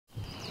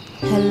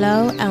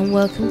Hello and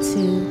welcome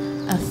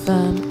to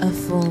Affirm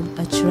Afform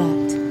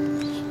Attract.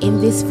 In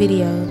this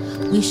video,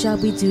 we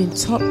shall be doing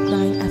top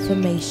 9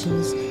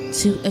 affirmations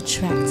to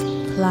attract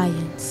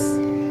clients.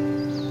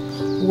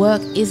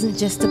 Work isn't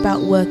just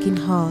about working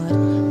hard,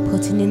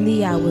 putting in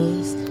the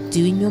hours,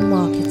 doing your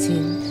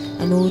marketing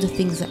and all the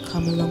things that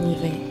come along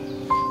with it.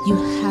 You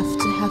have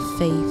to have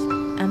faith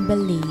and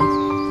believe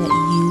that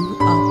you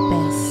are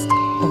best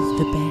of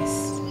the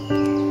best.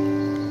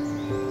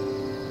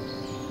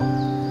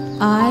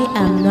 I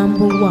am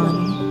number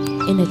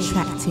 1 in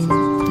attracting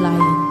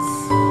clients.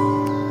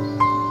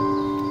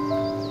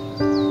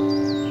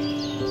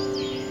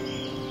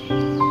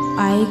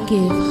 I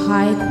give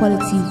high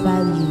quality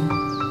value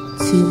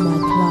to my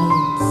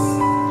clients.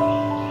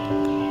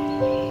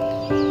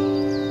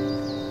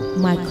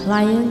 My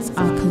clients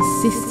are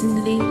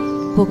consistently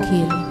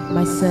booking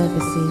my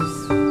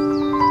services.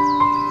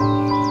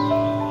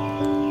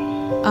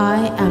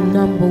 I am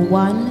number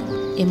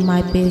 1 in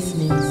my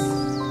business.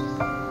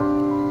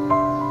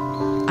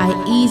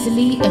 I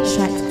easily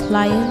attract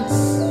clients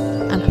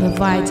and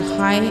provide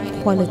high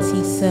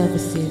quality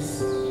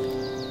services.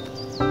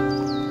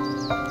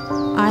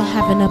 I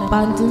have an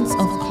abundance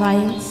of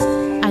clients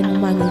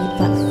and money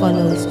that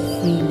follows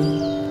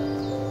freely.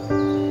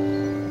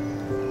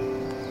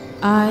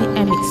 I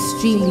am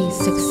extremely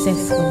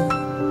successful.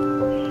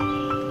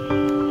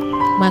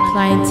 My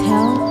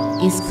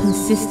clientele is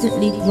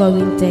consistently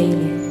growing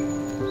daily.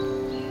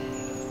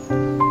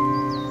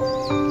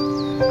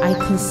 I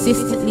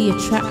consistently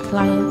attract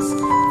clients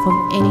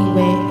from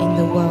anywhere in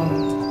the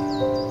world.